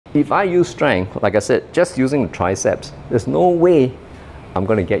if I use strength, like I said, just using the triceps, there's no way I'm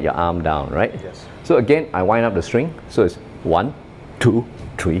going to get your arm down, right? Yes. So again, I wind up the string. So it's 1, 2,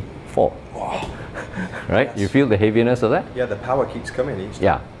 3, 4. Wow. Right? Yes. You feel the heaviness of that? Yeah, the power keeps coming each time.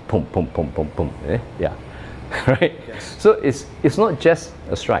 Yeah. Pum, pum, pum, pum, pum. Yeah. Right? Yes. So it's not just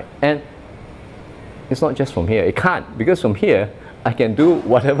a strike. And it's not just from here. It can't, because from here, I can do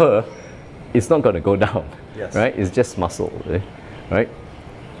whatever. It's not going to go down. Yes. Right? It's just muscle. Right?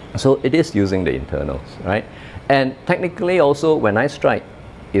 So it is using the internals. Right? And technically also, when I strike,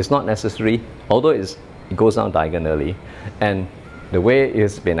 it's not necessary, although it goes down diagonally. And the way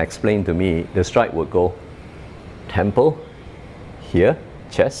it's been explained to me, the strike would go temple, here,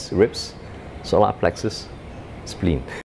 chest, ribs, solar plexus, spleen.